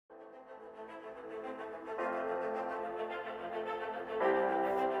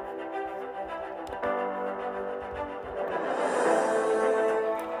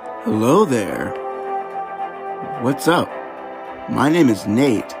Hello there. What's up? My name is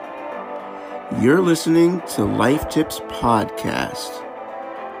Nate. You're listening to Life Tips Podcast.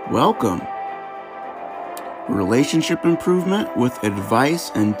 Welcome. Relationship improvement with advice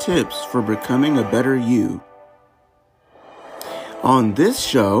and tips for becoming a better you. On this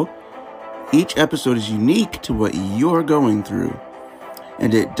show, each episode is unique to what you're going through,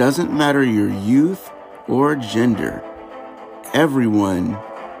 and it doesn't matter your youth or gender. Everyone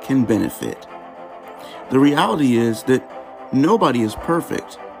can benefit. The reality is that nobody is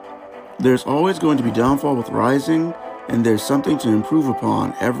perfect. There's always going to be downfall with rising, and there's something to improve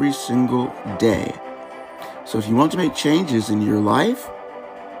upon every single day. So if you want to make changes in your life,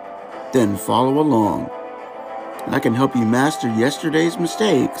 then follow along. And I can help you master yesterday's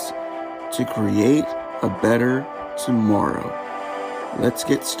mistakes to create a better tomorrow. Let's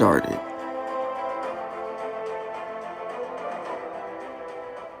get started.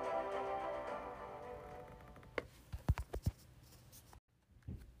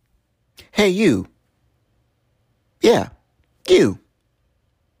 Hey, you. Yeah, you.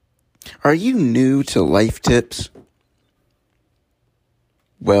 Are you new to Life Tips?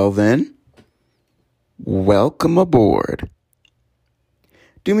 Well then, welcome aboard.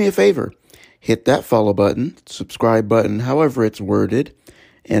 Do me a favor. Hit that follow button, subscribe button, however it's worded,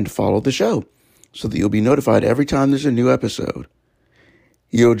 and follow the show so that you'll be notified every time there's a new episode.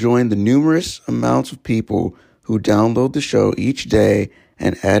 You'll join the numerous amounts of people who download the show each day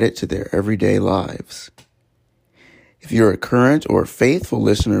and add it to their everyday lives. If you're a current or faithful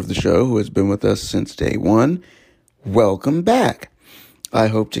listener of the show who has been with us since day one, welcome back. I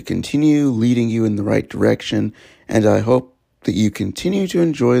hope to continue leading you in the right direction, and I hope that you continue to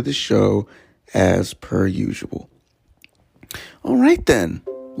enjoy the show as per usual. All right then,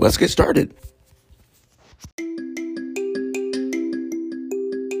 let's get started.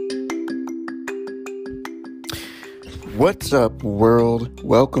 What's up, world?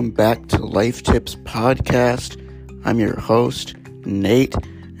 Welcome back to Life Tips Podcast. I'm your host, Nate,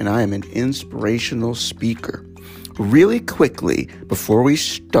 and I am an inspirational speaker. Really quickly, before we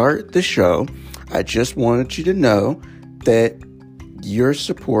start the show, I just wanted you to know that your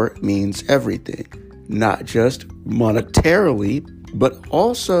support means everything, not just monetarily, but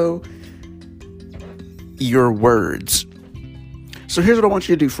also your words. So here's what I want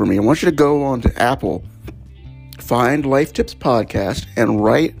you to do for me. I want you to go on to Apple, find Life Tips Podcast, and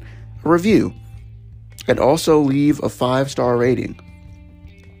write a review. And also leave a 5-star rating.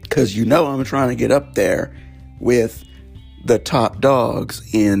 Because you know I'm trying to get up there with the top dogs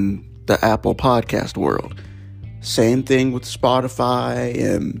in the Apple podcast world. Same thing with Spotify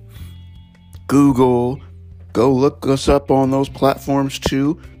and Google. Go look us up on those platforms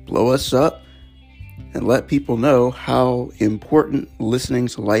too. Blow us up. And let people know how important listening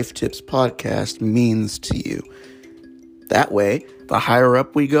to Life Tips Podcast means to you. That way, the higher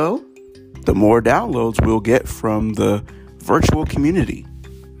up we go, the more downloads we'll get from the virtual community.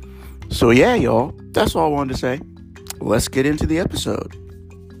 So yeah, y'all, that's all I wanted to say. Let's get into the episode.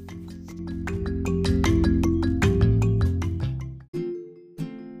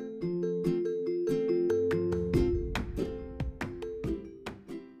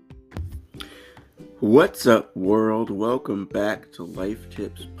 What's up, world? Welcome back to Life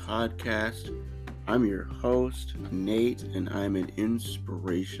Tips Podcast. I'm your host, Nate, and I'm an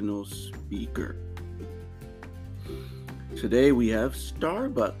inspirational speaker. Today we have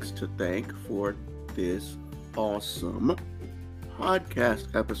Starbucks to thank for this awesome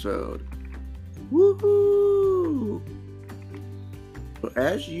podcast episode. Woohoo! So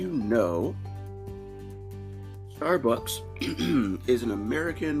as you know, Starbucks is an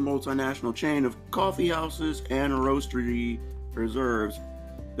American multinational chain of coffee houses and roastery reserves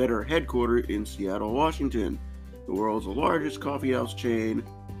that are headquartered in Seattle, Washington, the world's largest coffee house chain.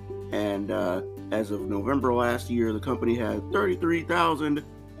 And as of November last year, the company had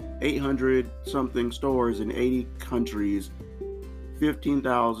 33,800 something stores in 80 countries,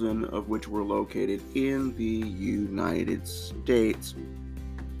 15,000 of which were located in the United States.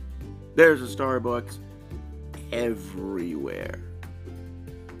 There's a Starbucks everywhere.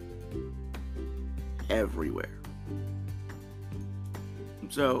 Everywhere.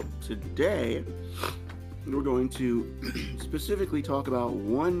 So today, we're going to specifically talk about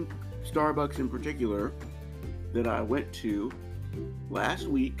one Starbucks in particular that I went to last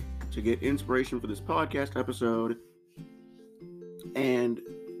week to get inspiration for this podcast episode. And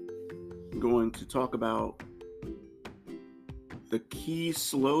I'm going to talk about the key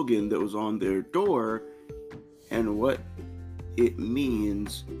slogan that was on their door and what it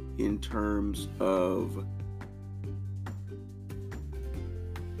means in terms of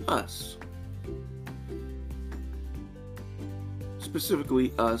us.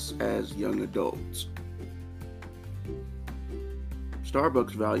 Specifically, us as young adults.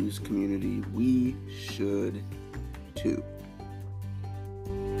 Starbucks values community. We should too.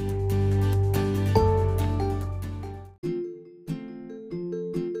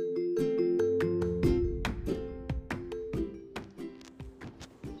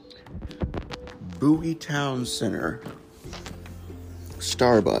 Bowie Town Center,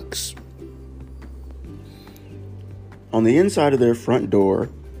 Starbucks. On the inside of their front door,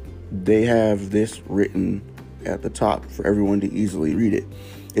 they have this written at the top for everyone to easily read it.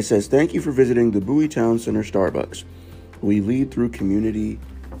 It says, "Thank you for visiting the Bowie Town Center Starbucks. We lead through community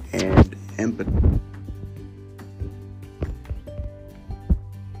and empathy."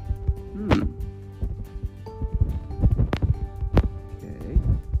 Okay.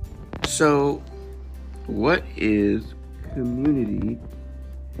 So, what is community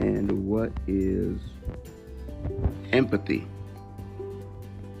and what is empathy?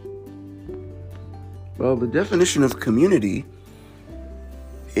 Well, the definition of community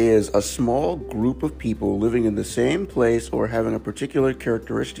is a small group of people living in the same place or having a particular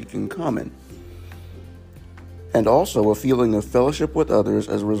characteristic in common, and also a feeling of fellowship with others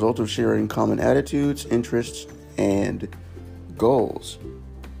as a result of sharing common attitudes, interests, and goals.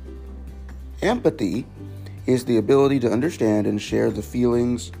 Empathy is the ability to understand and share the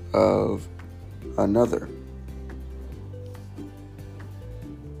feelings of another.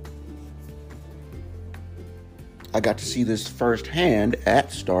 I got to see this firsthand at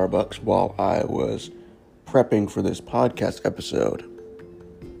Starbucks while I was prepping for this podcast episode.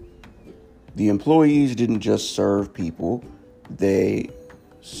 The employees didn't just serve people, they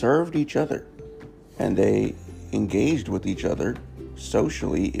served each other, and they engaged with each other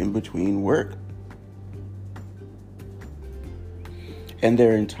socially in between work. And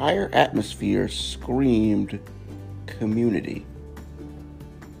their entire atmosphere screamed community.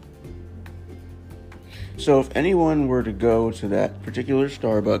 So if anyone were to go to that particular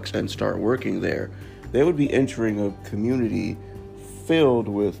Starbucks and start working there, they would be entering a community filled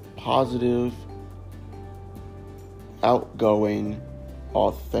with positive, outgoing,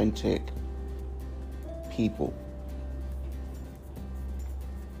 authentic people.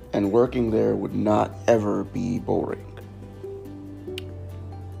 And working there would not ever be boring.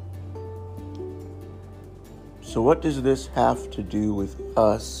 So what does this have to do with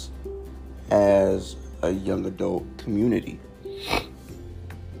us as a young adult community?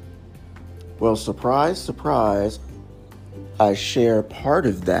 Well, surprise, surprise, I share part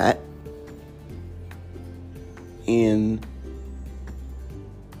of that in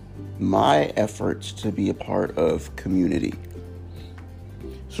my efforts to be a part of community.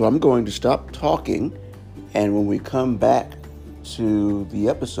 So I'm going to stop talking, and when we come back to the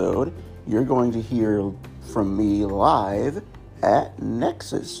episode, you're going to hear from me live at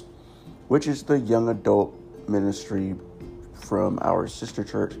Nexus, which is the young adult ministry from our sister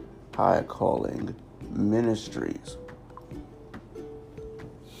church, High Calling Ministries.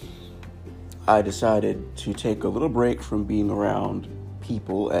 I decided to take a little break from being around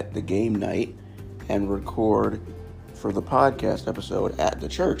people at the game night and record for the podcast episode at the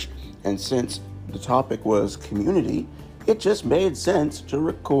church. And since the topic was community, it just made sense to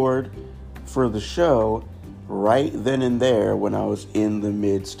record for the show right then and there when I was in the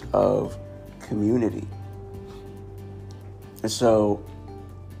midst of community. And so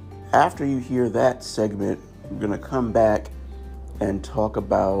after you hear that segment, I'm going to come back and talk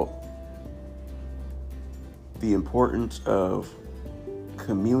about the importance of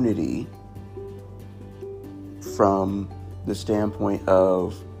community from the standpoint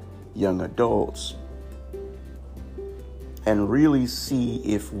of young adults, and really see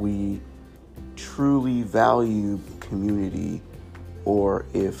if we truly value community or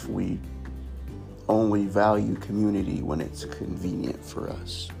if we only value community when it's convenient for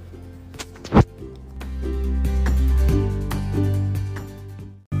us.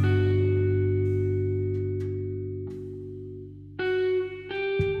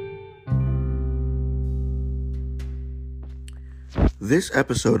 This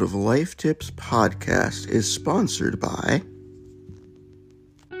episode of Life Tips Podcast is sponsored by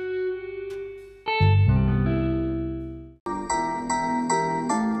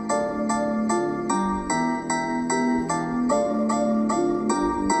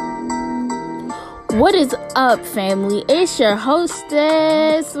What is up, family? It's your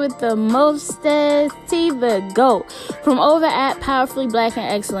hostess with the mostest, T the GOAT, from over at Powerfully Black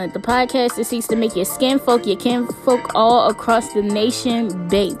and Excellent, the podcast that seeks to make your skin folk, your kinfolk all across the nation,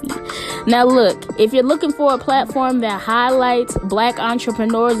 baby. Now look, if you're looking for a platform that highlights black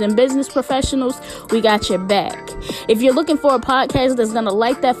entrepreneurs and business professionals, we got your back. If you're looking for a podcast that's gonna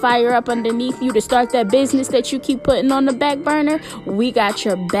light that fire up underneath you to start that business that you keep putting on the back burner, we got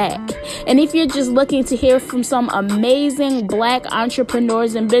your back. And if you're just looking to hear from some amazing black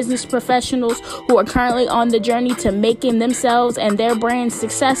entrepreneurs and business professionals who are currently on the journey to making themselves and their brands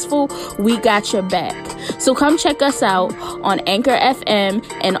successful, we got your back. So come check us out on Anchor FM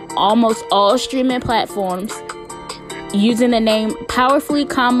and almost all streaming platforms using the name Powerfully,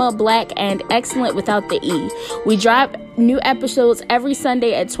 Black and Excellent without the E. We drop new episodes every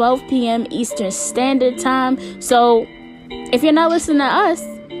Sunday at 12 p.m. Eastern Standard Time. So if you're not listening to us,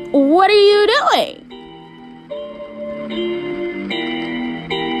 what are you doing?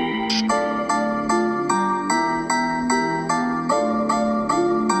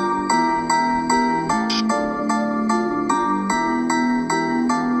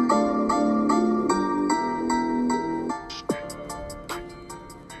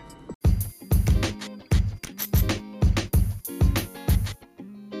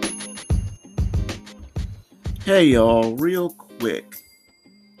 Hey y'all, real quick,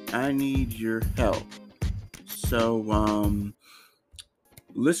 I need your help. So,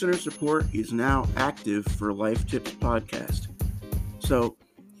 listener support is now active for Life Tips Podcast. So,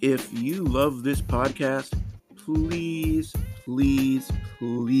 if you love this podcast, please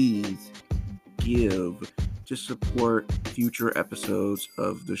give to support future episodes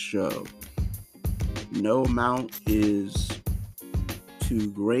of the show. No amount is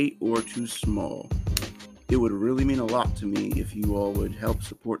too great or too small. It would really mean a lot to me if you all would help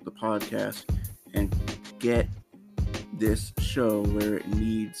support the podcast and get this show where it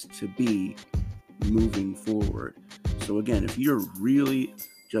needs to be moving forward. So again, if you're really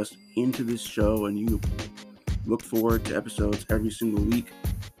just into this show and you look forward to episodes every single week,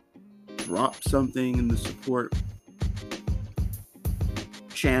 drop something in the support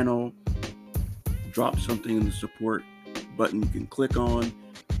channel, drop something in the support button you can click on.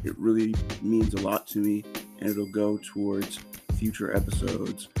 It really means a lot to me, and it'll go towards future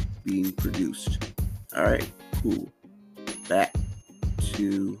episodes being produced. All right, cool. Back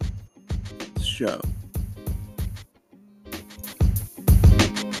to the show.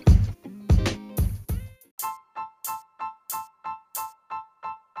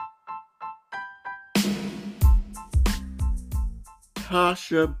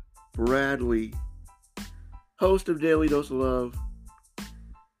 Tasha Bradley, host of Daily Dose of Love.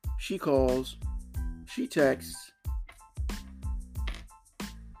 She calls, she texts,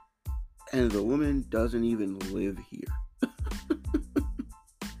 and the woman doesn't even live here.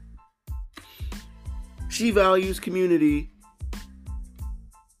 She values community.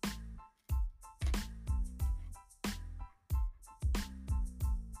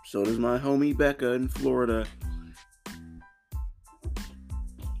 So does my homie Becca in Florida.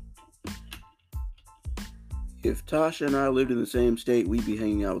 If Tasha and I lived in the same state, we'd be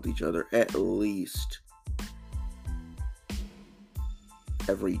hanging out with each other at least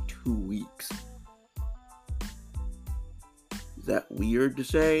every 2 weeks. Is that weird to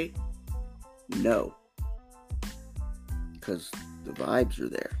say? No. Because the vibes are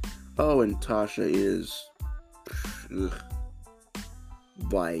there. Oh, and Tasha is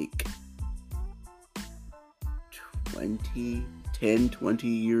like 20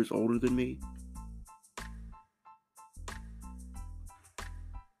 years older than me.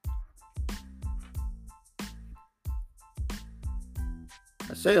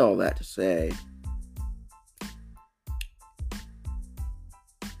 I say all that to say,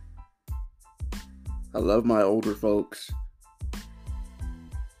 I love my older folks,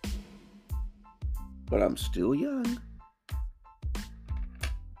 but I'm still young.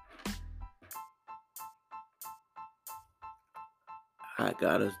 I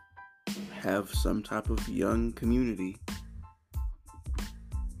gotta have some type of young community.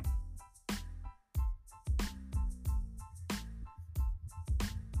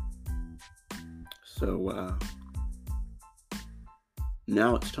 So,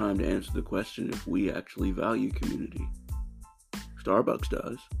 now it's time to answer the question if we actually value community. Starbucks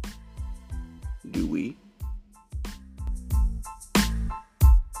does. Do we?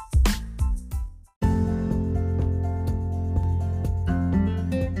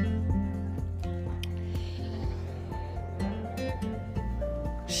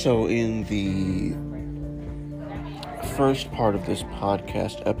 So in the first part of this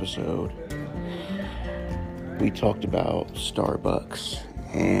podcast episode, we talked about Starbucks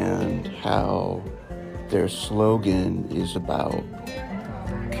and how their slogan is about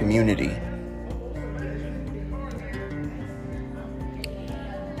community.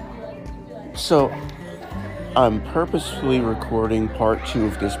 So, I'm purposefully recording part 2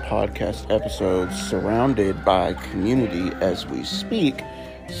 of this podcast episode surrounded by community as we speak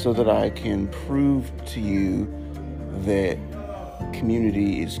so that I can prove to you that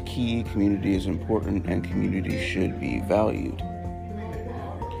community is key, community is important, and community should be valued.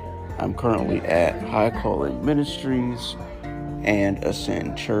 I'm currently at High Calling Ministries and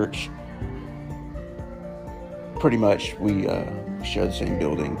Ascend Church. Pretty much we share the same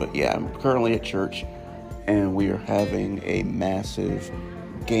building, but yeah, I'm currently at church and we are having a massive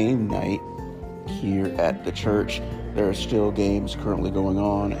game night here at the church. There are still games currently going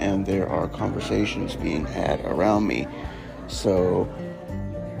on and there are conversations being had around me. So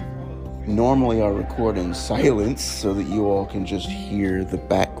normally I record in silence so that you all can just hear the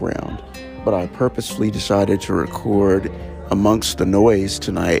background, but I purposefully decided to record amongst the noise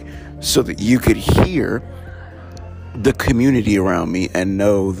tonight so that you could hear the community around me and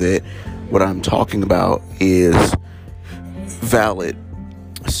know that what I'm talking about is valid.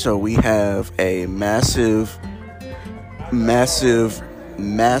 So we have a massive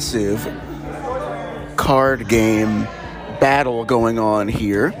card game battle going on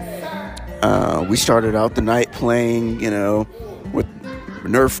here. We started out the night playing, with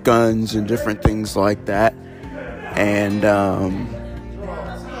Nerf guns and different things like that. And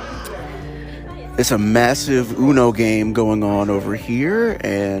it's a massive Uno game going on over here,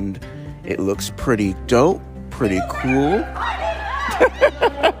 and it looks pretty dope, pretty cool.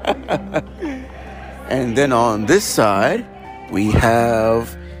 And then on this side, we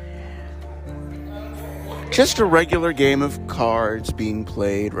have just a regular game of cards being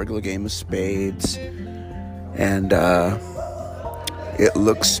played, regular game of spades. And it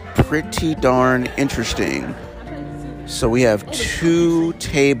looks pretty darn interesting. So we have 2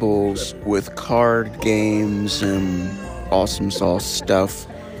 tables with card games and awesome sauce stuff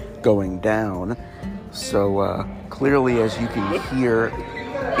going down. So clearly, as you can hear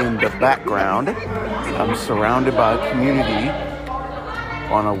in the background, I'm surrounded by community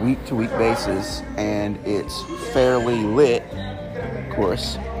on a week-to-week basis, and it's fairly lit. Of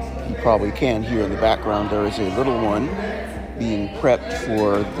course, you probably can hear in the background there is a little one being prepped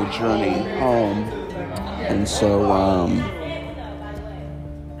for the journey home. And so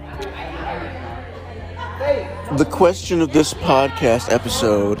the question of this podcast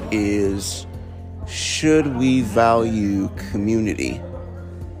episode is, should we value community?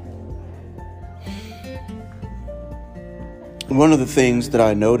 One of the things that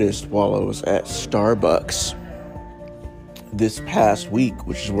I noticed while I was at Starbucks this past week,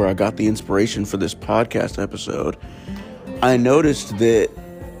 which is where I got the inspiration for this podcast episode, I noticed that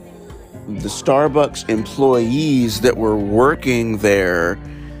the Starbucks employees that were working there,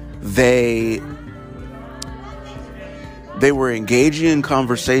 they were engaging in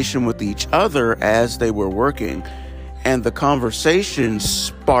conversation with each other as they were working, and the conversation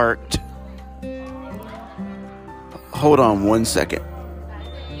sparked. Hold on one second.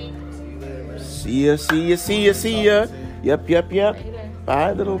 See ya. Yep.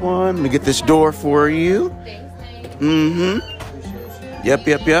 Bye, little one. Let me get this door for you.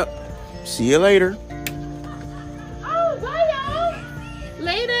 Yep. See you later. Oh, bye, y'all.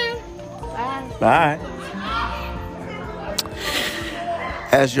 Later. Bye.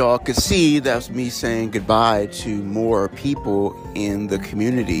 As y'all can see, that's me saying goodbye to more people in the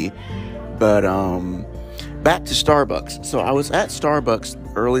community. But back to Starbucks. So I was at Starbucks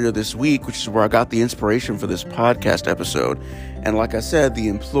earlier this week, which is where I got the inspiration for this podcast episode. And like I said, the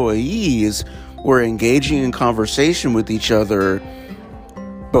employees were engaging in conversation with each other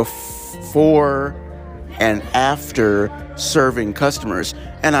before and after serving customers.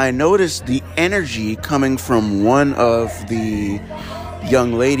 And I noticed the energy coming from one of the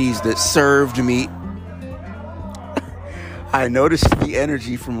young ladies that served me. I noticed the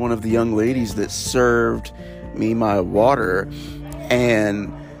energy from one of the young ladies that served me my water,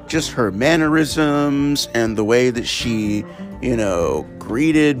 and just her mannerisms and the way that she,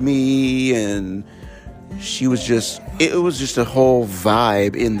 greeted me, and it was just a whole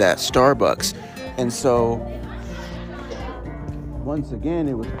vibe in that Starbucks. And so once again,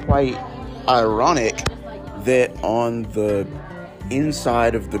 it was quite ironic that on the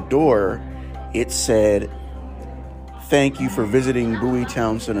inside of the door, it said, "Thank you for visiting Bowie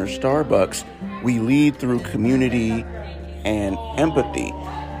Town Center Starbucks. We lead through community and empathy."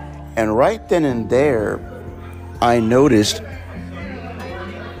 And right then and there, I noticed,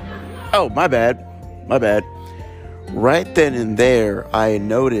 oh, my bad. right then and there, I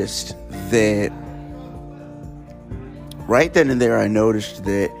noticed that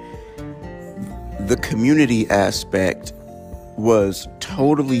the community aspect was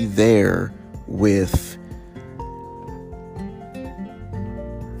totally there with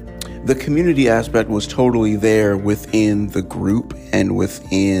within the group and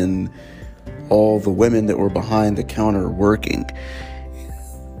within all the women that were behind the counter working.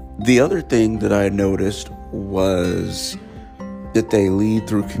 The other thing that I noticed was that they lead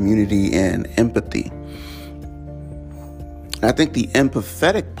through community and empathy. I think the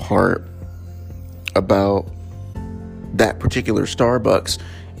empathetic part about that particular Starbucks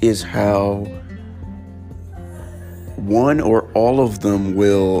is how one or all of them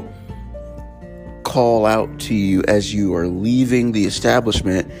will call out to you as you are leaving the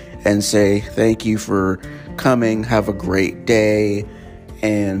establishment and say, "Thank you for coming, have a great day."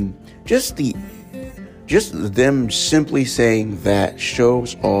 And just them simply saying that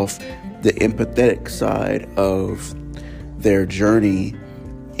shows off the empathetic side of their journey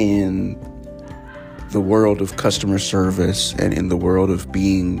in the world of customer service and in the world of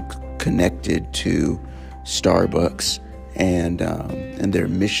being connected to Starbucks and their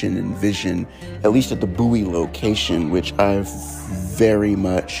mission and vision, at least at the Bowie location, which I've very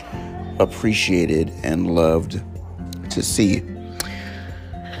much appreciated and loved to see.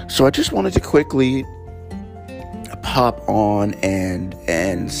 So I just wanted to quickly pop on and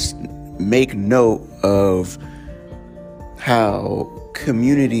make note of how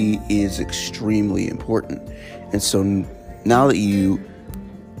community is extremely important. And so now that you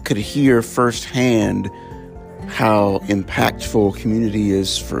could hear firsthand how impactful community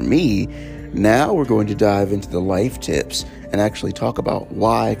is for me, now we're going to dive into the life tips and actually talk about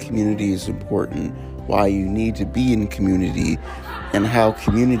why community is important, why you need to be in community, and how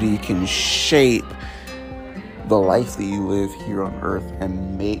community can shape the life that you live here on earth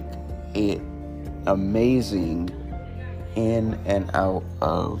and make it amazing in and out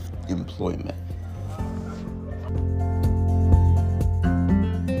of employment.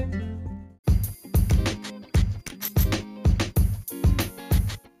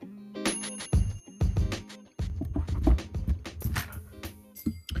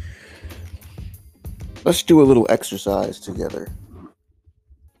 Let's do a little exercise together.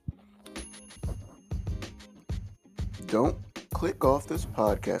 Don't click off this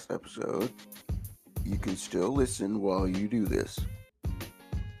podcast episode. You can still listen while you do this.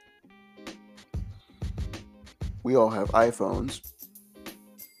 We all have iPhones,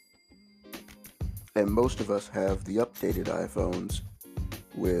 and most of us have the updated iPhones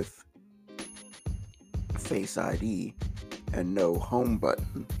with Face ID and no home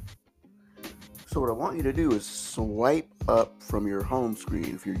button. So what I want you to do is swipe up from your home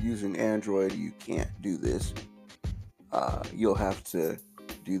screen. If you're using Android, you can't do this. You'll have to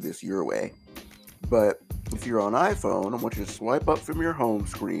do this your way. But if you're on iPhone, I want you to swipe up from your home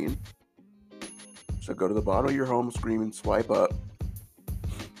screen. So go to the bottom of your home screen and swipe up.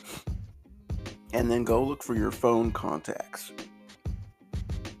 And then go look for your phone contacts.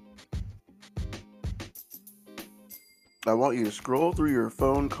 I want you to scroll through your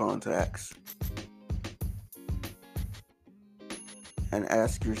phone contacts and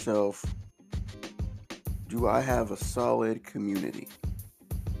ask yourself, do I have a solid community?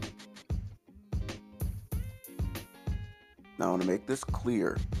 Now I want to make this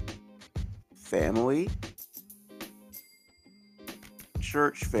clear. Family,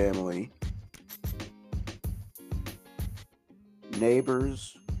 church family,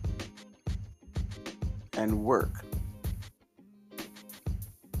 neighbors, and work.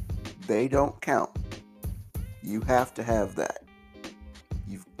 They don't count. You have to have that.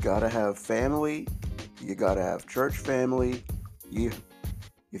 You've got to have family. You got to have church family.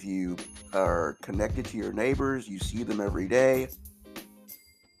 If you are connected to your neighbors, you see them every day.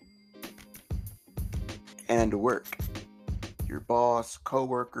 And work. Your boss,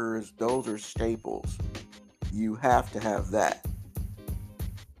 coworkers, those are staples. You have to have that.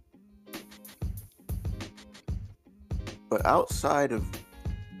 But outside of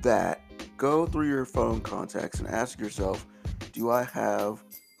that, go through your phone contacts and ask yourself, do I have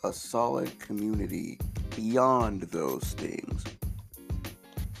a solid community beyond those things?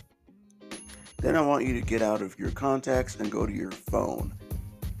 Then I want you to get out of your contacts and go to your phone.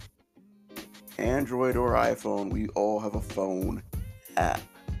 Android or iPhone, we all have a phone app.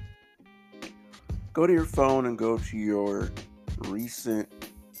 Go to your phone and go to your recent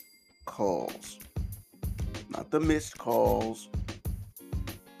calls. Not the missed calls,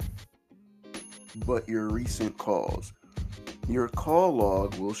 but your recent calls. Your call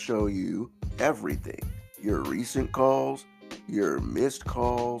log will show you everything. your recent calls, your missed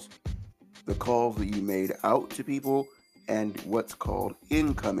calls, the calls that you made out to people, and what's called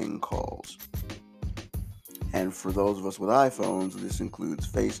incoming calls. And for those of us with iPhones, this includes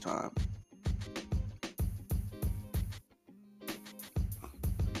FaceTime.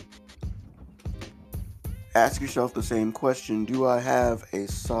 Ask yourself the same question: do I have a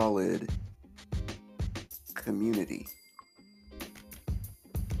solid community?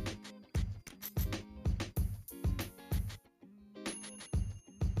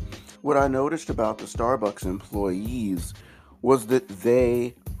 What I noticed about the Starbucks employees was that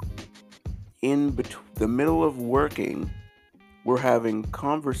they, in the middle of working, were having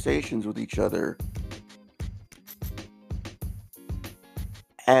conversations with each other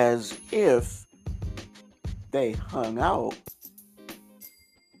as if they hung out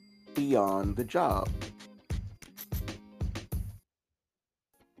beyond the job.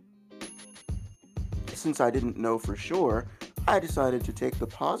 Since I didn't know for sure, I decided to take the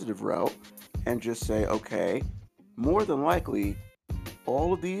positive route and just say, okay, more than likely,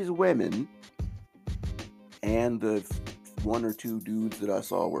 all of these women and the one or two dudes that I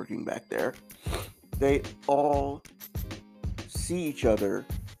saw working back there, they all see each other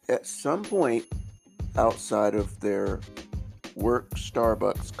at some point outside of their work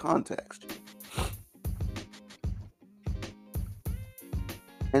Starbucks context.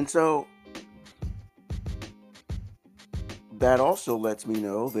 And so that also lets me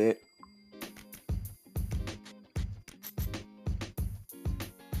know that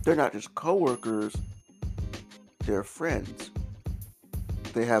they're not just coworkers, they're friends.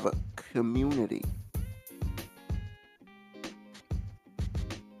 They have a community.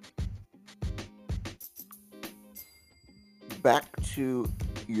 Back to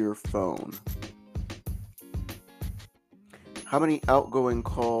your phone. How many outgoing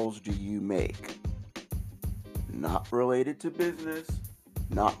calls do you make? Not related to business,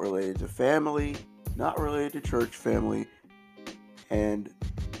 not related to family, not related to church family, and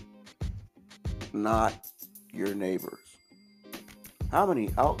not your neighbors. How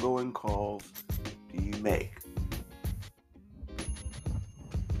many outgoing calls do you make?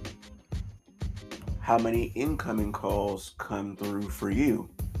 How many incoming calls come through for you?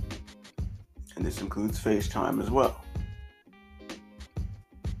 And this includes FaceTime as well.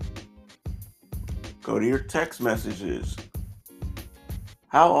 Go to your text messages.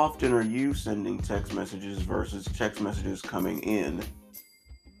 How often are you sending text messages versus text messages coming in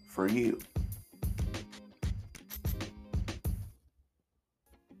for you?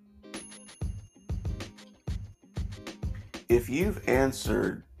 If you've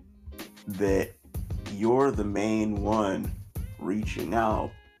answered that you're the main one reaching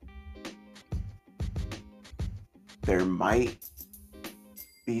out, there might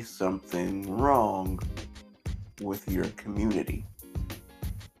be something wrong with your community.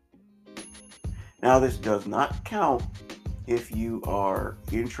 Now, this does not count if you are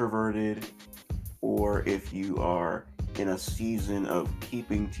introverted or if you are in a season of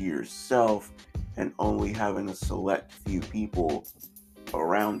keeping to yourself and only having a select few people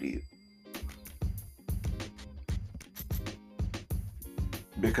around you.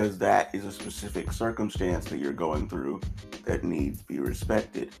 Because that is a specific circumstance that you're going through that needs to be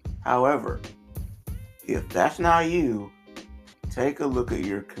respected. However, if that's not you, take a look at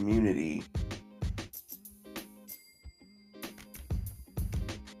your community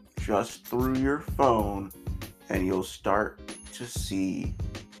just through your phone and you'll start to see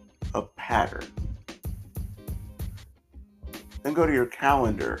a pattern. Then go to your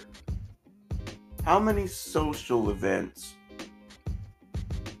calendar. How many social events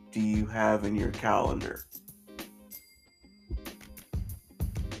do you have in your calendar?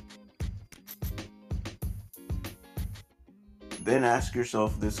 Then ask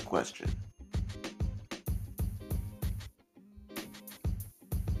yourself this question: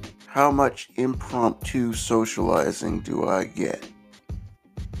 how much impromptu socializing do I get?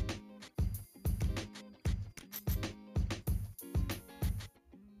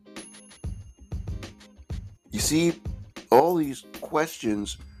 You see, all these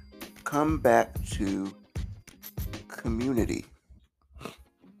questions come back to community.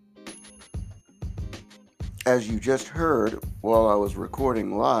 As you just heard while I was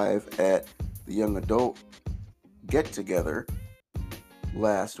recording live at the Young Adult Get-Together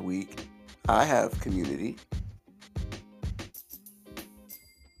last week, I have community.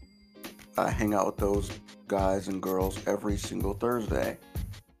 I hang out with those guys and girls every single Thursday.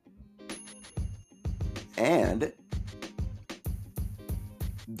 And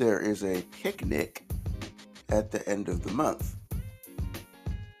there is a picnic at the end of the month.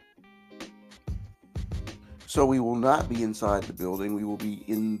 So we will not be inside the building. We will be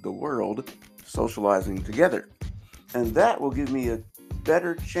in the world socializing together. And that will give me a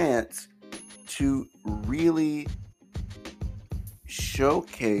better chance to really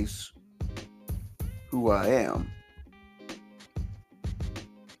showcase who I am.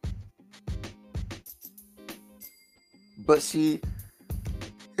 But see,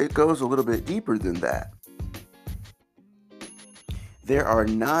 it goes a little bit deeper than that. There are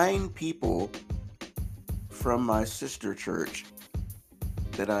 9 people from my sister church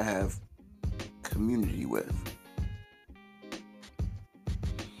that I have community with.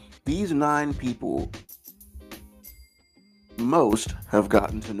 These 9 people, most have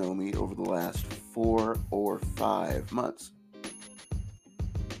gotten to know me over the last 4 or 5 months.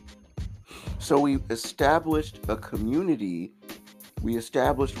 So we established a community, we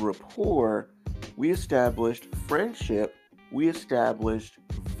established rapport, we established friendship, we established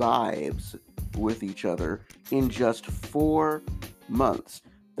vibes with each other in just 4 months.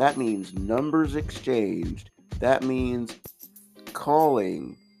 That means numbers exchanged. That means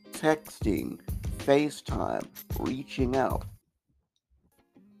calling, texting, FaceTime, reaching out.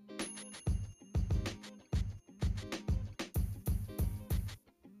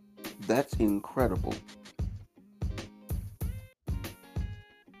 That's incredible.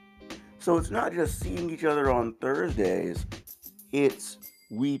 So it's not just seeing each other on Thursdays, it's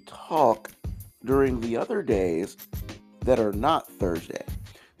we talk during the other days that are not Thursday.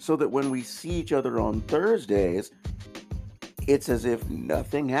 So that when we see each other on Thursdays, it's as if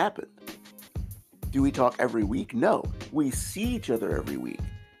nothing happened. Do we talk every week? No. We see each other every week.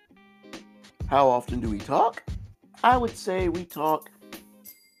 How often do we talk? I would say we talk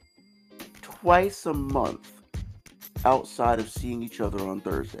twice a month outside of seeing each other on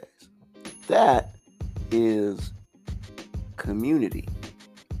Thursdays. That is community.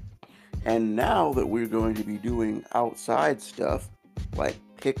 And now that we're going to be doing outside stuff like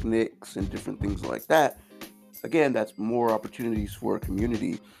picnics and different things like that, again, that's more opportunities for a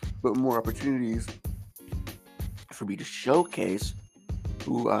community, but more opportunities for me to showcase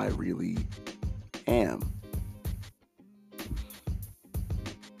who I really am.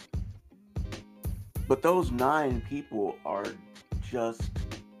 But those 9 people are just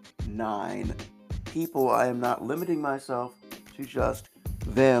 9 people. I am not limiting myself to just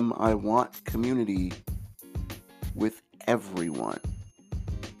them. I want community with everyone.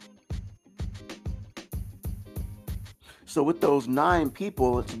 So with those 9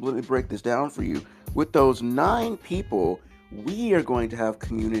 people, let me break this down for you. With those 9 people, we are going to have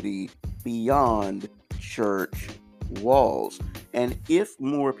community beyond church walls. And if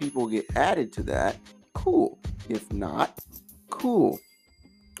more people get added to that, cool. If not, cool.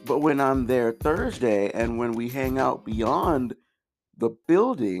 But when I'm there Thursday and when we hang out beyond the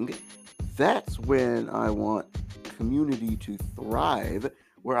building, that's when I want community to thrive,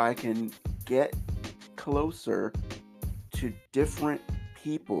 where I can get closer to different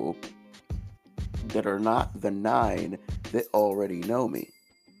people that are not the 9 that already know me.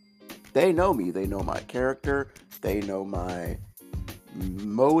 They know me. They know my character. They know my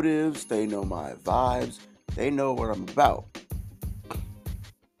motives. They know my vibes. They know what I'm about.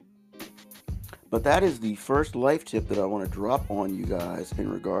 But that is the first life tip that I want to drop on you guys in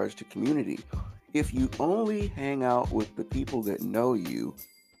regards to community. If you only hang out with the people that know you,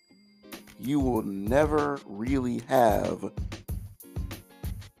 you will never really have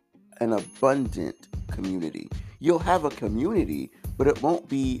an abundant community. You'll have a community, but it won't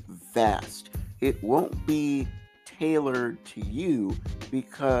be vast. It won't be tailored to you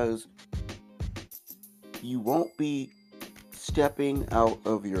because you won't be stepping out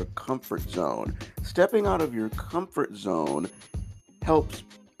of your comfort zone. Stepping out of your comfort zone helps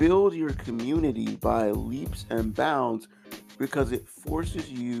build your community by leaps and bounds because it forces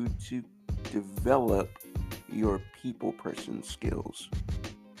you to develop your people person skills.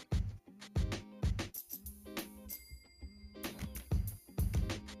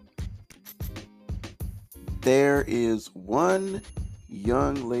 There is one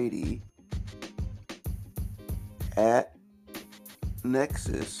young lady at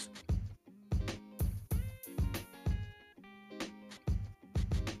Nexus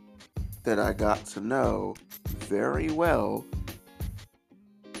that I got to know very well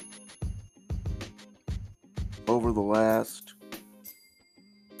over the last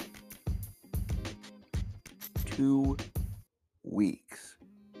 2 weeks.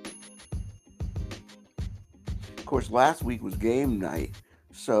 Of course, last week was game night,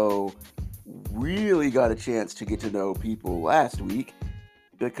 so really got a chance to get to know people last week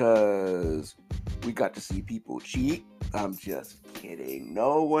because we got to see people cheat, I'm just kidding.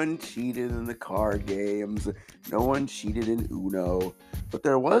 No one cheated in the card games. No one cheated in Uno. But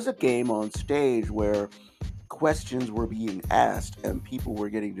there was a game on stage where questions were being asked and people were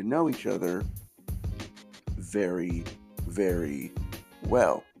getting to know each other very, very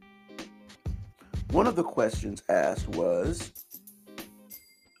well. One of the questions asked was,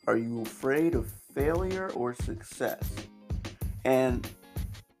 are you afraid of failure or success? And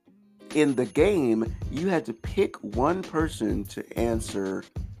in the game, you had to pick one person to answer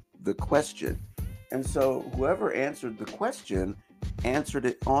the question. And so whoever answered the question answered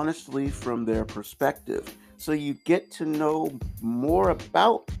it honestly from their perspective. So you get to know more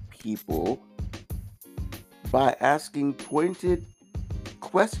about people by asking pointed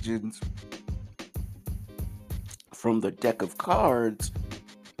questions from the deck of cards.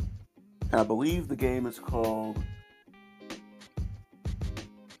 And I believe the game is called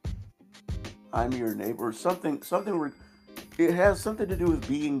I'm Your Neighbor, or something where it has something to do with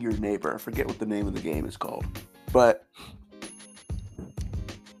being your neighbor. I forget what the name of the game is called. But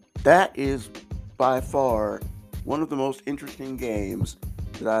that is by far one of the most interesting games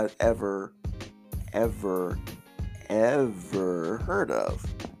that I've ever heard of.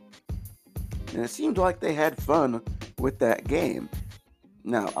 And it seemed like they had fun with that game.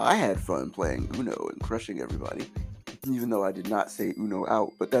 Now, I had fun playing Uno and crushing everybody, even though I did not say Uno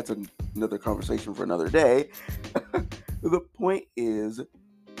out, but that's another conversation for another day. The point is,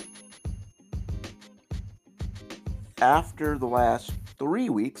 after the last 3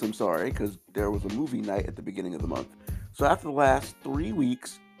 weeks, I'm sorry, because there was a movie night at the beginning of the month. So after the last 3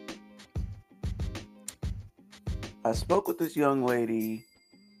 weeks, I spoke with this young lady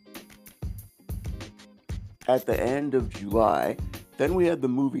at the end of July. Then we had the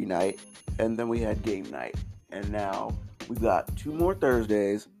movie night, and then we had game night. And now we've got 2 more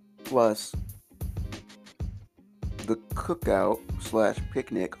Thursdays, plus the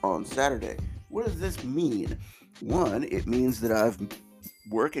cookout/picnic on Saturday. What does this mean? One, it means that I'm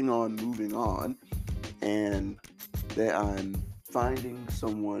working on moving on, and that I'm finding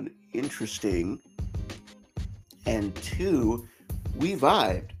someone interesting. And 2, we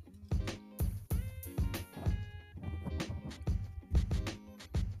vibed.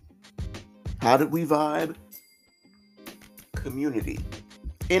 How did we vibe? Community.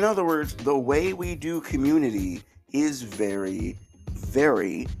 In other words, the way we do community is very,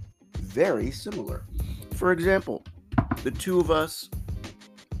 very, very similar. For example, the two of us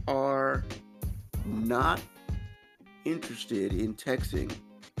are not interested in texting.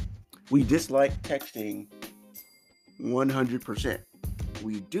 We dislike texting 100%.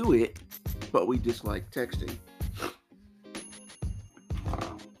 We do it, but we dislike texting.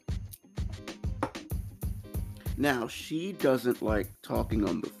 Now, she doesn't like talking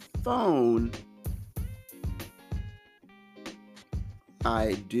on the phone.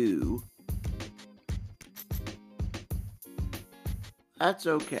 I do. That's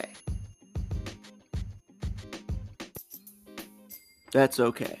okay. That's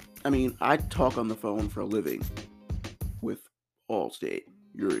okay. I mean, I talk on the phone for a living with Allstate.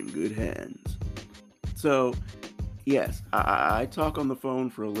 You're in good hands. So, yes, I talk on the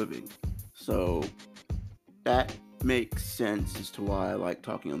phone for a living. So, that makes sense as to why I like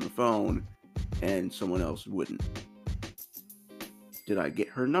talking on the phone and someone else wouldn't. Did I get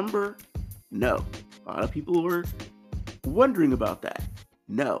her number? No. A lot of people were wondering about that.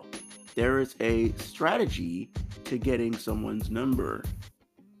 No. There is a strategy to getting someone's number,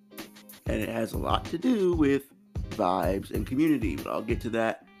 and it has a lot to do with vibes and community, but I'll get to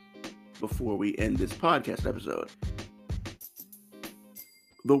that before we end this podcast episode.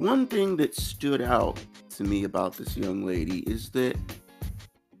 The one thing that stood out to me about this young lady is that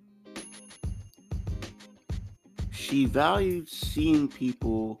she valued seeing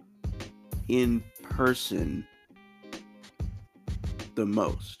people in person the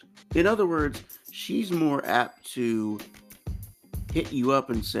most. In other words, she's more apt to hit you up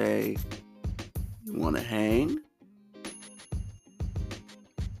and say, "You want to hang?"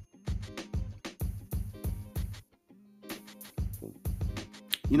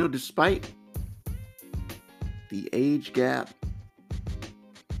 You know, despite the age gap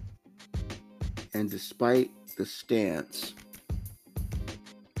and despite the stance,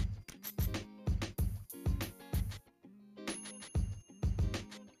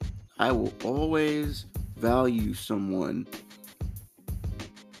 I will always value someone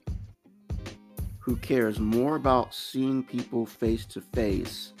who cares more about seeing people face to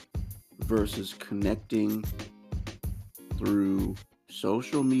face versus connecting through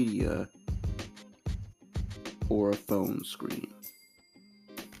social media or a phone screen.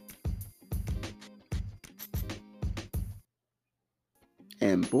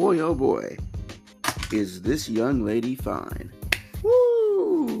 And boy, oh boy, is this young lady fine.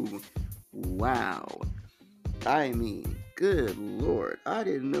 Woo! Wow. I mean, good Lord, I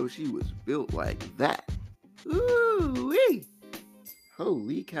didn't know she was built like that. Ooh-wee!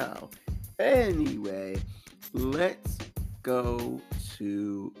 Holy cow. Anyway, let's go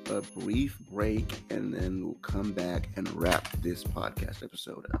to a brief break and then we'll come back and wrap this podcast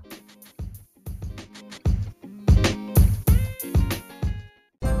episode up.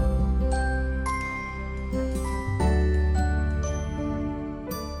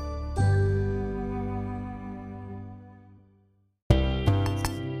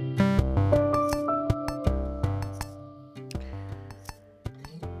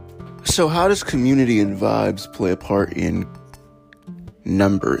 So how does community and vibes play a part in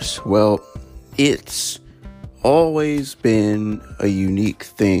numbers? Well, it's always been a unique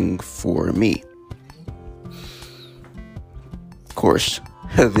thing for me. Of course,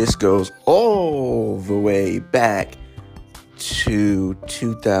 this goes all the way back to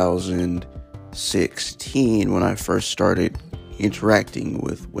 2016 when I first started interacting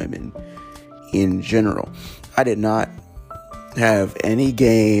with women in general. I did not have any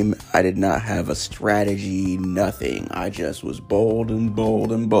game. I did not have a strategy, nothing. I just was bold and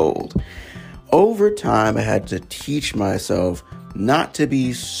bold and bold. Over time, I had to teach myself not to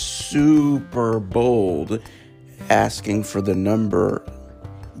be super bold, asking for the number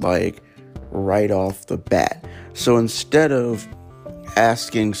like right off the bat. So instead of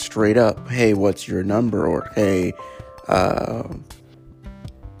asking straight up, hey, what's your number? Or hey, can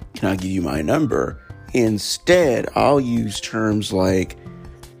I give you my number? Instead, I'll use terms like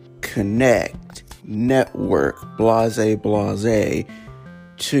connect, network, blase, blase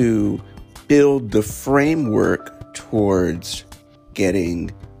to build the framework towards getting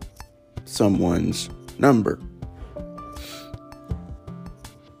someone's number.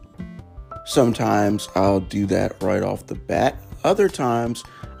 Sometimes I'll do that right off the bat. Other times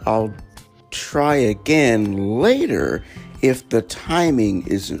I'll try again later if the timing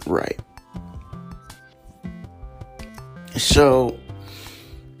isn't right. So,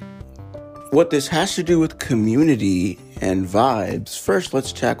 what this has to do with community and vibes, first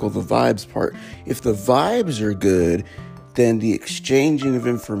let's tackle the vibes part. If the vibes are good, then the exchanging of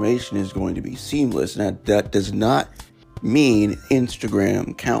information is going to be seamless. Now, that does not mean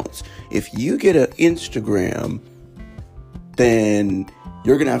Instagram counts. If you get an Instagram, then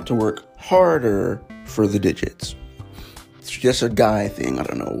you're going to have to work harder for the digits. It's just a guy thing. I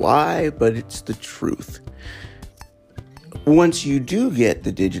don't know why, but it's the truth. Once you do get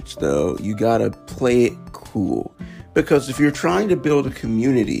the digits, though, you gotta play it cool. Because if you're trying to build a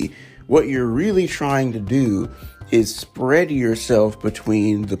community, what you're really trying to do is spread yourself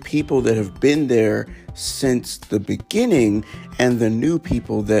between the people that have been there since the beginning and the new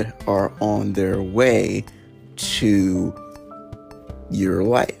people that are on their way to your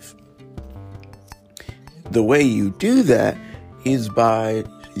life. The way you do that is by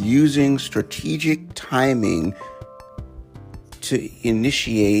using strategic timing to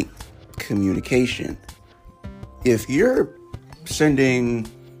initiate communication. If you're sending,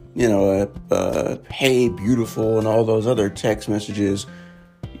 hey, beautiful, and all those other text messages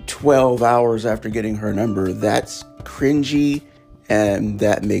 12 hours after getting her number, that's cringy and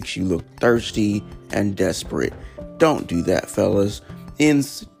that makes you look thirsty and desperate. Don't do that, fellas.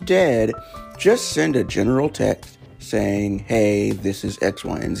 Instead, just send a general text saying, hey, this is X,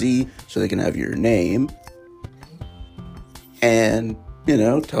 Y, and Z, so they can have your name. And,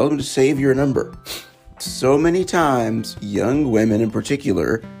 tell them to save your number. So many times, young women in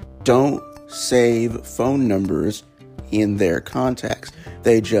particular don't save phone numbers in their contacts.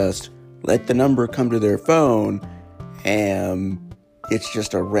 They just let the number come to their phone and it's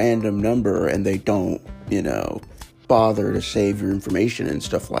just a random number and they don't, bother to save your information and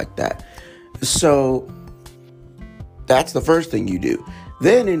stuff like that. So that's the first thing you do.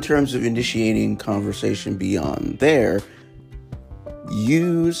 Then in terms of initiating conversation beyond there,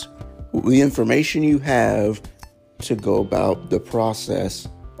 use the information you have to go about the process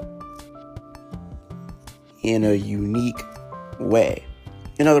in a unique way.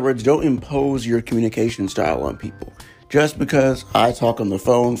 In other words, don't impose your communication style on people. Just because I talk on the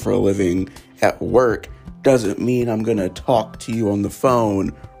phone for a living at work doesn't mean I'm going to talk to you on the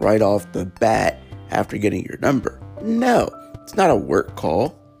phone right off the bat after getting your number. No, it's not a work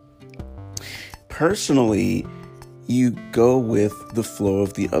call. Personally, you go with the flow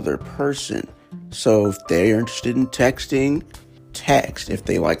of the other person. So if they're interested in texting, text. If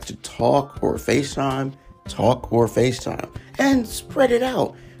they like to talk or FaceTime, talk or FaceTime. And spread it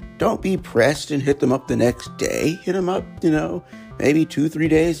out. Don't be pressed and hit them up the next day. Hit them up, maybe 2-3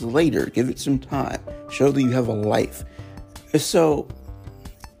 days later. Give it some time. Show that you have a life. So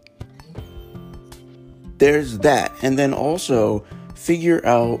there's that. And then also figure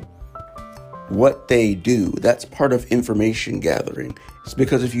out what they do. That's part of information gathering. It's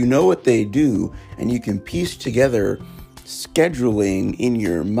because if you know what they do and you can piece together scheduling in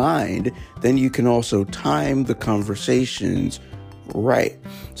your mind, then you can also time the conversations right.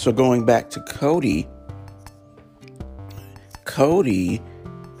 So going back to Cody,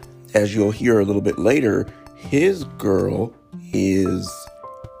 as you'll hear a little bit later, his girl is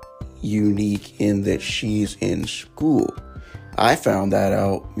unique in that she's in school. I found that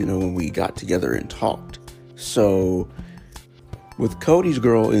out, when we got together and talked. So with Cody's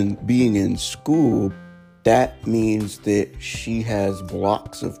girl being in school, that means that she has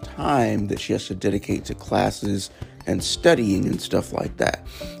blocks of time that she has to dedicate to classes and studying and stuff like that.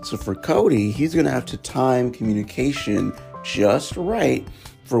 So for Cody, he's going to have to time communication just right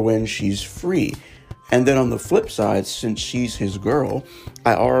for when she's free. And then on the flip side, since she's his girl,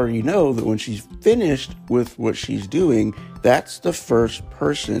 I already know that when she's finished with what she's doing, that's the first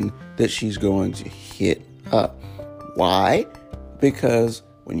person that she's going to hit up. Why? Because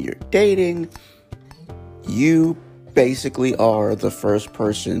when you're dating, you basically are the first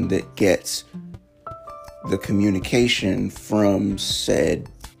person that gets the communication from said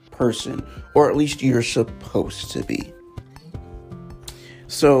person, or at least you're supposed to be.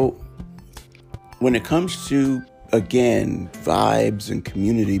 So when it comes to, again, vibes and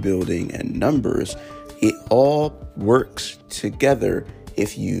community building and numbers, it all works together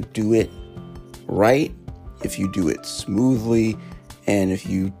if you do it right, if you do it smoothly, and if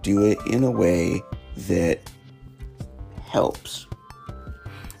you do it in a way that helps.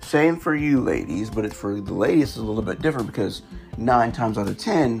 Same for you ladies, but for the ladies it's a little bit different because 9 times out of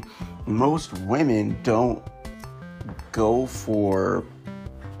 10, most women don't go for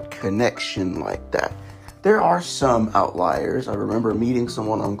connection like that. There are some outliers. I remember meeting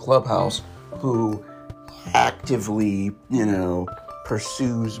someone on Clubhouse who actively,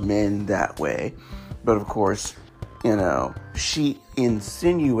 pursues men that way. But of course, she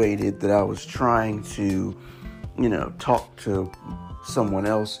insinuated that I was trying to, talk to someone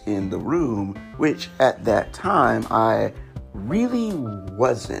else in the room, which at that time I really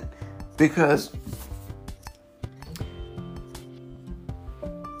wasn't, because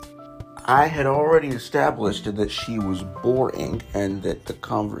I had already established that she was boring and that the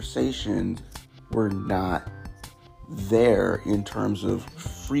conversations were not there in terms of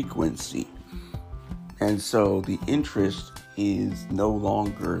frequency. And so the interest is no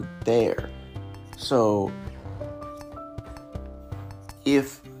longer there. So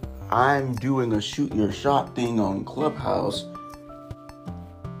if I'm doing a shoot your shot thing on Clubhouse,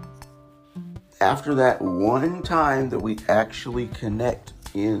 after that one time that we actually connect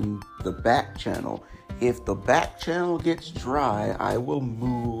in the back channel, if the back channel gets dry, I will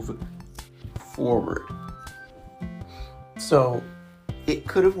move forward. So it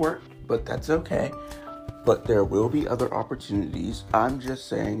could have worked, but that's okay. But there will be other opportunities. I'm just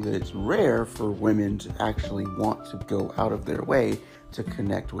saying that it's rare for women to actually want to go out of their way to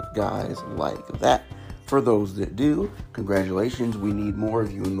connect with guys like that. For those that do, congratulations, we need more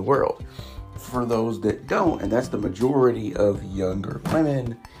of you in the world. For those that don't, and that's the majority of younger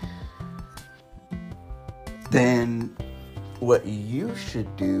women, then what you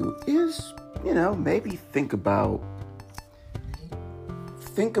should do is, maybe think about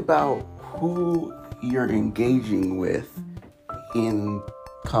who you're engaging with in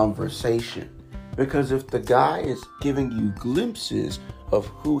conversation. Because if the guy is giving you glimpses of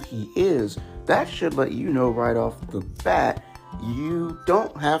who he is, that should let you know right off the bat you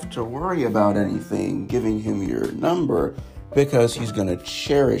don't have to worry about anything giving him your number, because he's going to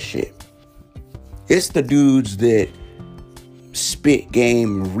cherish it. It's the dudes that spit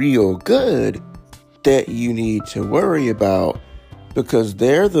game real good that you need to worry about, because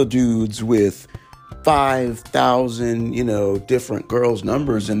they're the dudes with 5,000, different girls'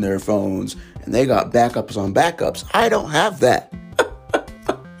 numbers in their phones, and they got backups on backups. I don't have that.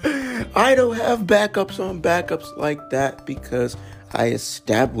 I don't have backups on backups like that because I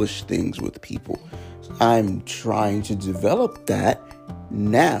establish things with people. I'm trying to develop that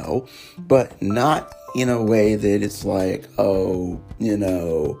now, but not in a way that it's like, the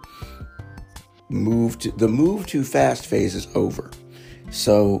move too fast phase is over.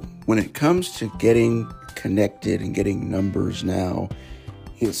 So when it comes to getting connected and getting numbers now,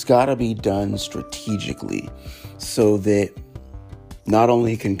 it's got to be done strategically so that not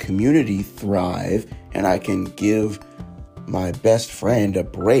only can community thrive and I can give my best friend a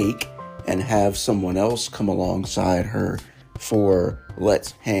break and have someone else come alongside her for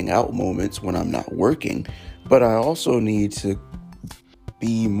let's hang out moments when I'm not working, but I also need to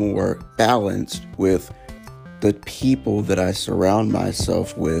be more balanced with the people that I surround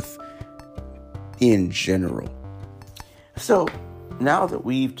myself with in general. So now that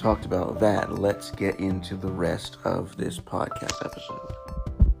we've talked about that, let's get into the rest of this podcast episode.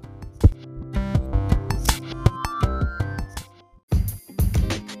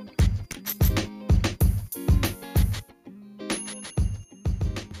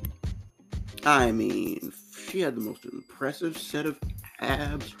 I mean, she had the most impressive set of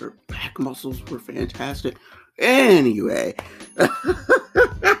abs. Her back muscles were fantastic. Anyway.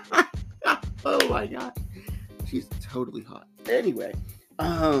 Oh my god. She's totally hot. Anyway.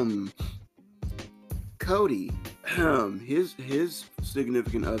 Cody, his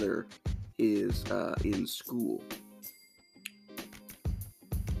significant other is in school.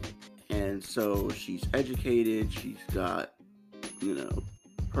 And so she's educated, she's got,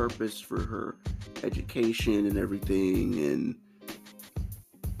 purpose for her education and everything, and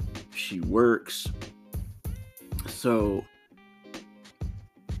she works. So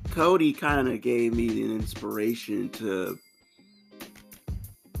Cody kind of gave me an inspiration to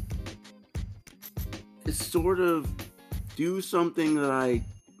sort of do something that I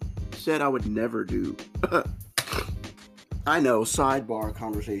said I would never do. I know, sidebar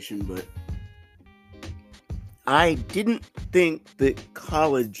conversation, but I didn't think that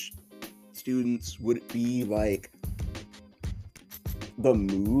college students would be like the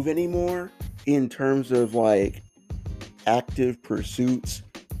move anymore in terms of like active pursuits,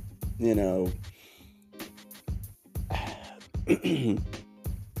 because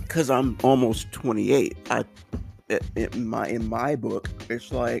I'm almost 28. In my book,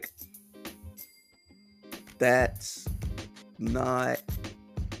 it's like it's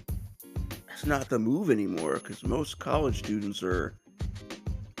not the move anymore, because most college students are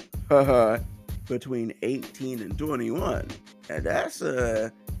between 18 and 21, and that's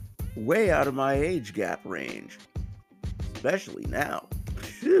way out of my age gap range, especially now.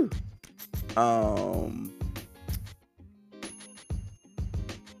 Phew.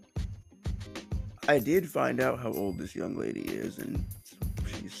 I did find out how old this young lady is, and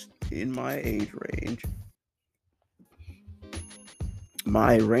she's in my age range.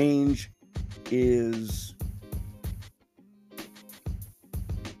 My range is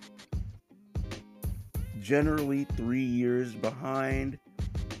generally 3 years behind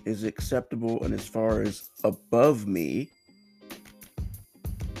is acceptable, and as far as above me,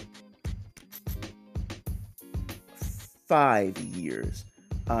 5 years.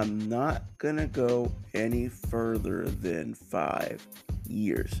 I'm not gonna go any further than 5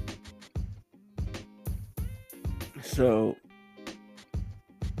 years. So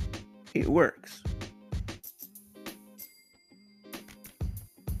it works.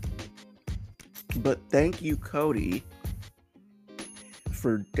 But thank you, Cody,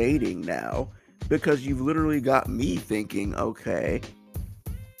 for dating now, because you've literally got me thinking, okay,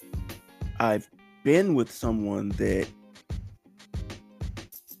 I've been with someone that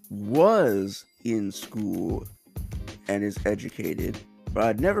was in school and is educated, but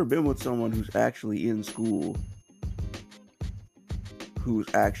I'd never been with someone who's actually in school, who's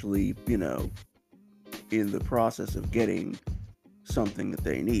actually, in the process of getting something that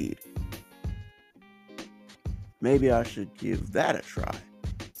they need. Maybe I should give that a try.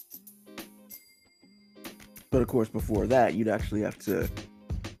 But of course, before that, you'd actually have to,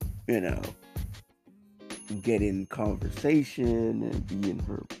 get in conversation and be in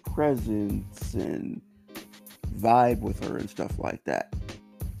her presence and vibe with her and stuff like that.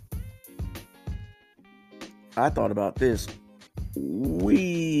 I thought about this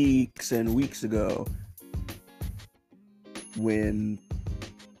weeks and weeks ago when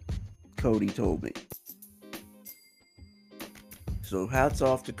Cody told me. So hats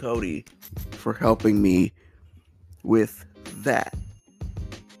off to Cody for helping me with that.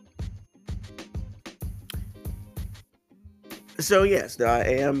 So yes, I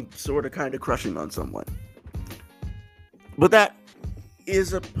am sort of kind of crushing on someone. But that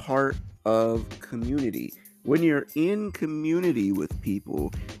is a part of community. When you're in community with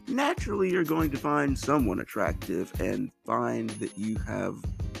people, naturally you're going to find someone attractive and find that you have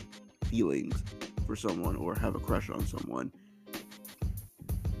feelings for someone or have a crush on someone.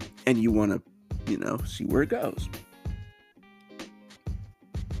 And you want to, see where it goes.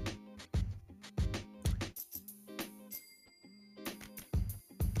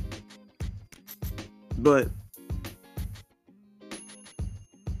 But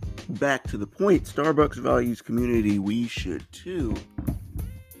back to the point, Starbucks values community. We should too.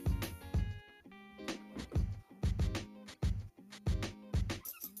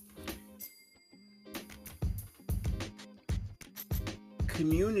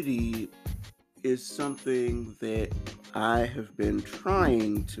 community is something that I have been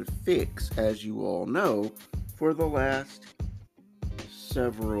trying to fix, as you all know, for the last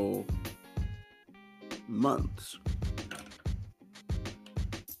several months.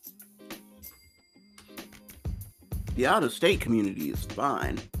 The out-of-state community is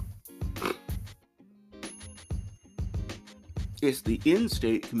fine. It's the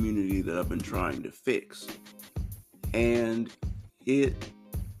in-state community that I've been trying to fix. And it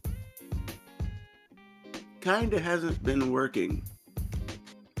kind of hasn't been working.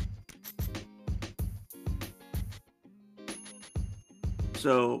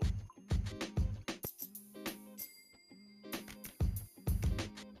 So,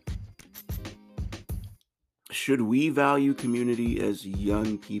 should we value community as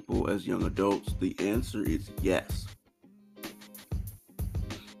young people, as young adults? The answer is yes.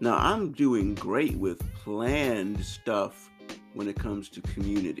 Now, I'm doing great with planned stuff when it comes to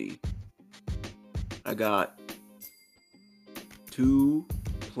community. I got 2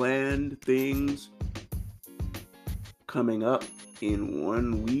 planned things coming up in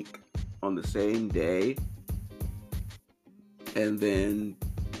 1 week on the same day. And then,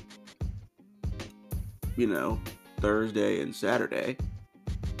 Thursday and Saturday.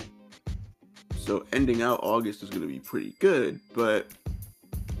 So ending out August is going to be pretty good, but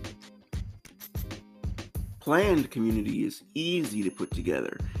planned community is easy to put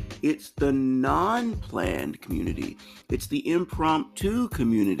together. It's the non-planned community. It's the impromptu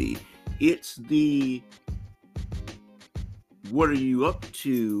community. It's the what are you up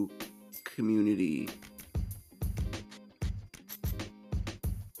to community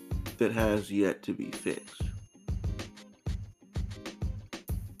that has yet to be fixed.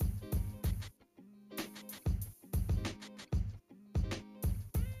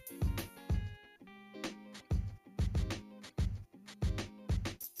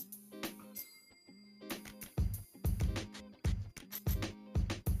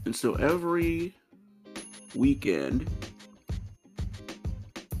 And so every weekend,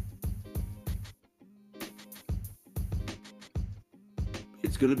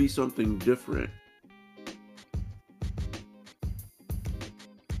 it's going to be something different.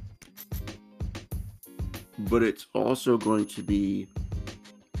 But it's also going to be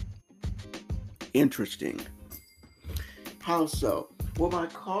interesting. How so? Well, my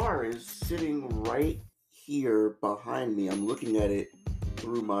car is sitting right here behind me. I'm looking at it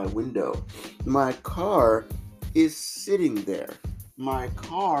through my window. My car is sitting there. My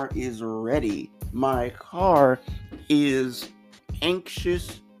car is ready. My car is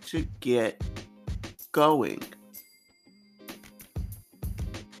anxious to get going.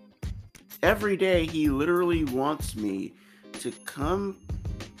 Every day he literally wants me to come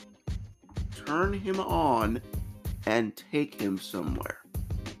turn him on and take him somewhere.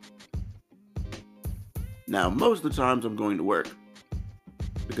 Now, most of the times I'm going to work.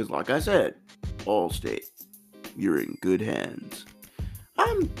 Because like I said, Allstate, you're in good hands.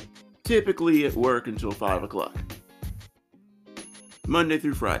 I'm typically at work until 5 o'clock. Monday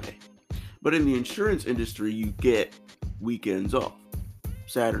through Friday. But in the insurance industry, you get weekends off.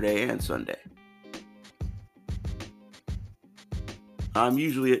 Saturday and Sunday. I'm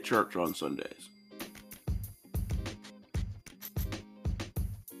usually at church on Sundays.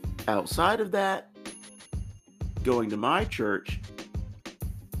 Outside of that, going to my church,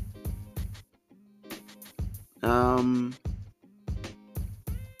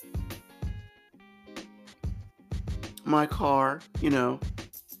 my car,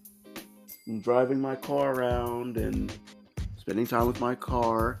 driving my car around and spending time with my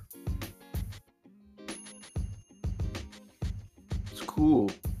car. It's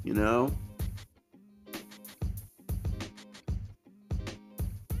cool,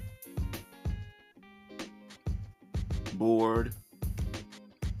 Bored.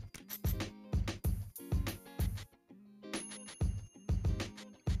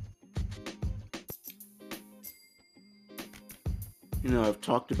 I've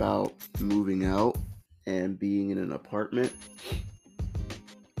talked about moving out and being in an apartment.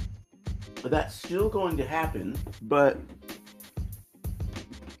 That's still going to happen, but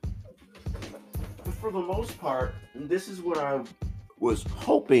for the most part, this is what I was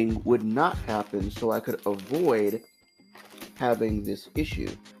hoping would not happen so I could avoid having this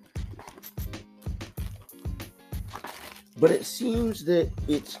issue. But it seems that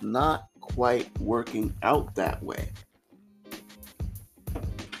it's not quite working out that way.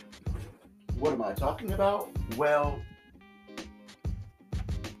 What am I talking about? Well,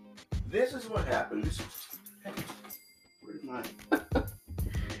 this is what happens. Where's mine?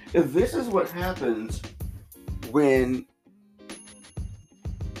 This is what happens when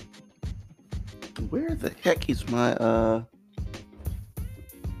Where the heck is my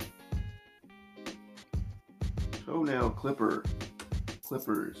toenail clippers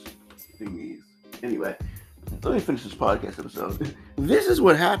thingies? Anyway, let me finish this podcast episode. This is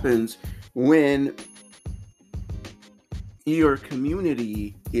what happens when your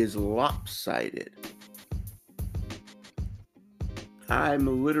community is lopsided.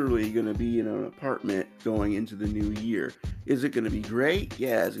 I'm literally going to be in an apartment going into the new year. Is it going to be great?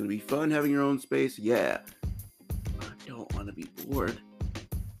 Yeah. Is it going to be fun having your own space? Yeah. I don't want to be bored.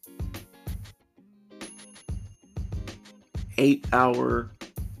 8-hour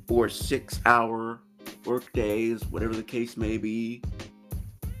or 6-hour work days, whatever the case may be.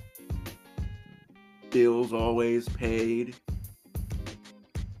 Bills always paid.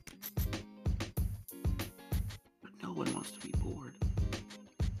 But no one wants to be bored.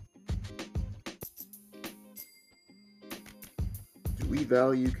 Do we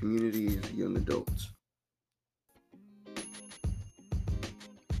value community as young adults?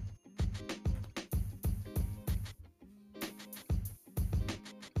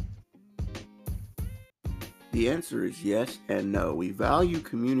 The answer is yes and no. We value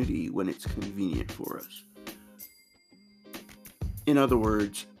community when it's convenient for us. In other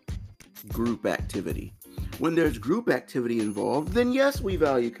words, group activity. When there's group activity involved, then yes, we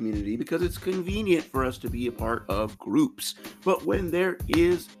value community because it's convenient for us to be a part of groups. But when there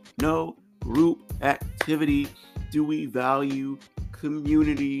is no group activity, do we value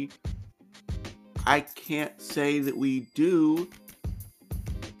community? I can't say that we do.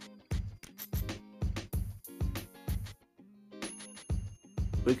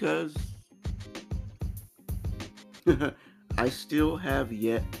 Because I still have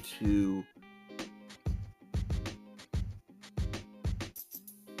yet to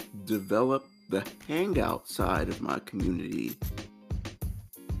develop the hangout side of my community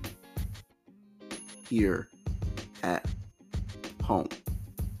here at home.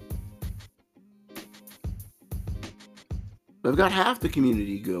 I've got half the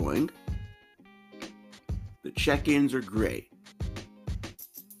community going. The check-ins are great.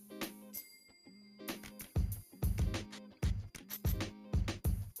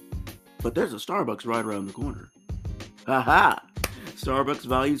 But there's a Starbucks right around the corner. Haha! Starbucks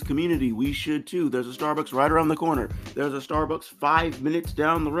values community. We should too. There's a Starbucks right around the corner. There's a Starbucks 5 minutes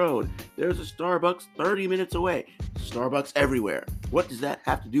down the road. There's a Starbucks 30 minutes away. Starbucks everywhere. What does that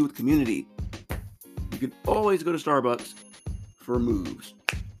have to do with community? You can always go to Starbucks for moves.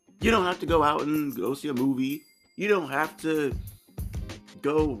 You don't have to go out and go see a movie. You don't have to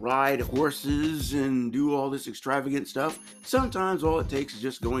go ride horses and do all this extravagant stuff. Sometimes all it takes is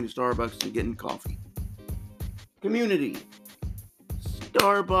just going to Starbucks and getting coffee. Community.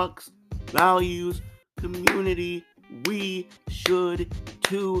 Starbucks values community. We should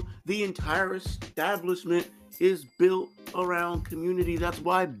too. The entire establishment is built around community. That's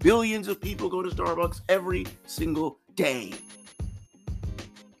why billions of people go to Starbucks every single day.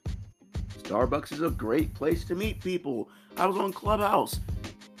 Starbucks is a great place to meet people. I was on Clubhouse.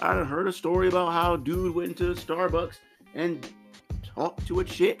 I heard a story about how a dude went to Starbucks and talked to a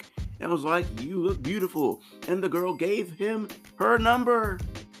chick and was like, "You look beautiful." And the girl gave him her number.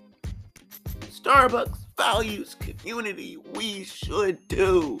 Starbucks values community. We should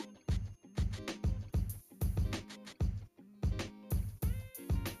too.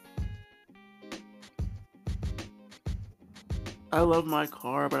 I love my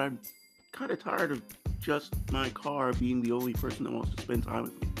car, but I'm kind of tired of just my car being the only person that wants to spend time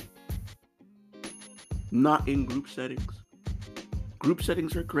with me. Not in group settings. Group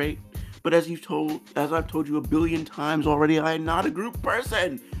settings are great, but as I've told you a billion times already, I am not a group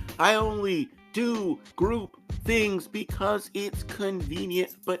person. I only do group things because it's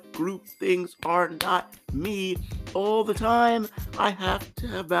convenient, but group things are not me all the time. I have to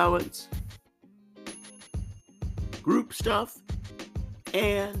have balance. Group stuff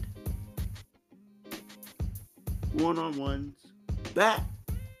and one-on-ones. That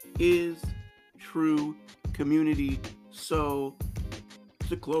is true community. So,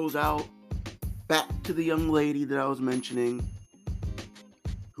 to close out, back to the young lady that I was mentioning,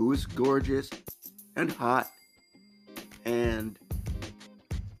 who is gorgeous and hot and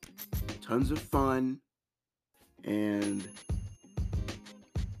tons of fun and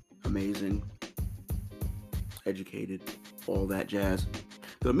amazing, educated, all that jazz.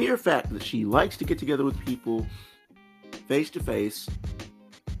 The mere fact that she likes to get together with people face to face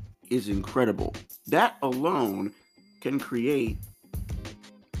is incredible. That alone can create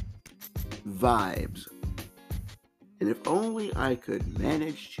vibes. And if only I could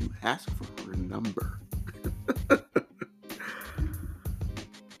manage to ask for her number.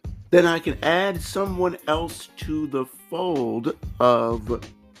 then I can add someone else to the fold of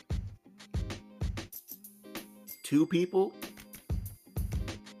 2 people.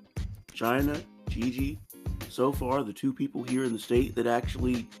 China, Gigi, so far the 2 people here in the state that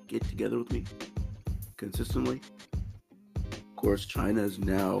actually get together with me consistently. Of course, China is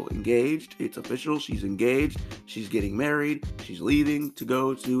now engaged. It's official. She's engaged. She's getting married. She's leaving to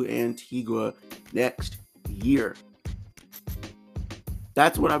go to Antigua next year.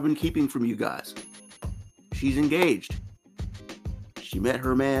 That's what I've been keeping from you guys. She's engaged. She met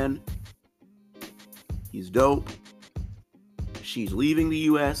her man. He's dope. She's leaving the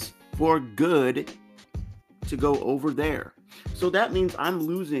U.S. for good to go over there. So that means I'm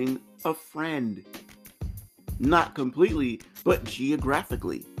losing a friend. Not completely, but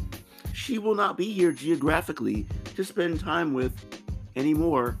geographically. She will not be here geographically to spend time with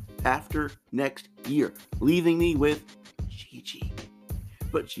anymore after next year, leaving me with Gigi.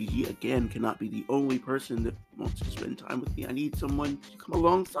 But Gigi, again, cannot be the only person that wants to spend time with me. I need someone to come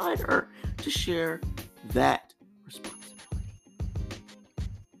alongside her to share that responsibility.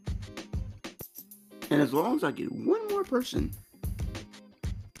 And as long as I get one more person,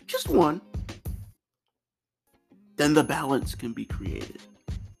 just one, then the balance can be created.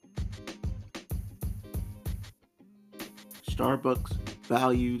 Starbucks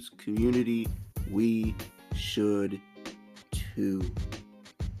values community. We should too.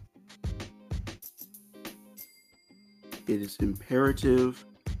 It is imperative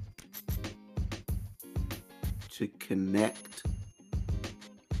to connect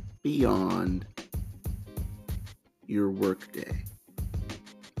beyond your workday.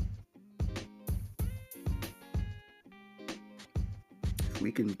 If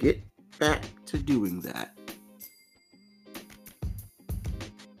we can get back to doing that,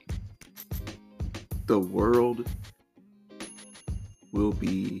 the world will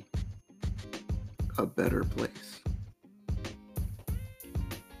be a better place.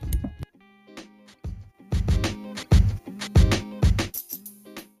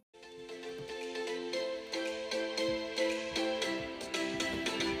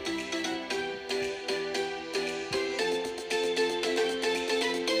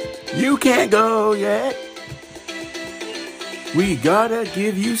 You can't go yet. We gotta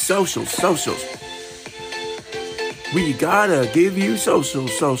give you socials. We gotta give you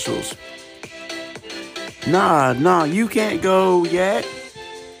socials. Nah, you can't go yet.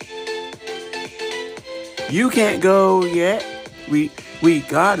 You can't go yet. We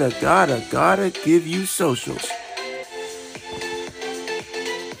gotta give you socials.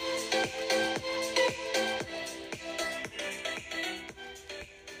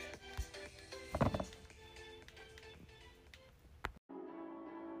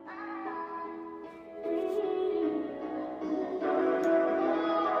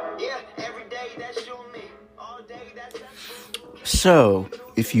 So,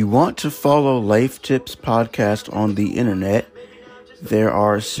 if you want to follow Life Tips Podcast on the internet, there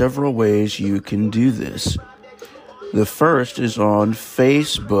are several ways you can do this. The first is on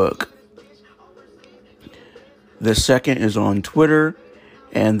Facebook. The second is on Twitter.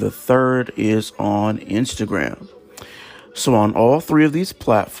 And the third is on Instagram. So on all 3 of these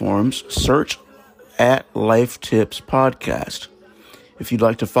platforms, search at Life Tips Podcast. If you'd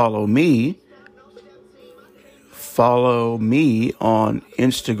like to follow me on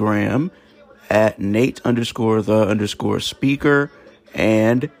Instagram at Nate_the_speaker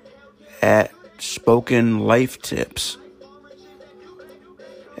and at Spoken Life Tips.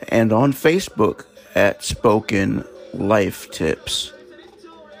 And on Facebook at Spoken Life Tips.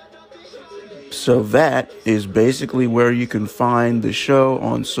 So that is basically where you can find the show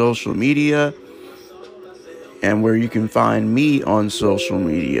on social media and where you can find me on social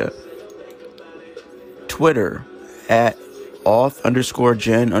media. Twitter at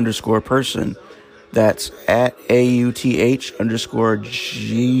auth_gen_person. That's at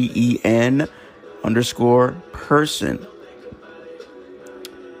AUTH_GEN_person.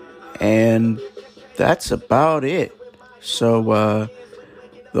 And that's about it. So,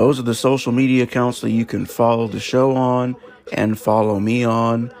 those are the social media accounts that you can follow the show on and follow me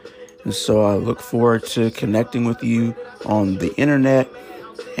on. And so I look forward to connecting with you on the internet.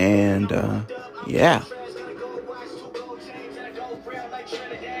 And, yeah.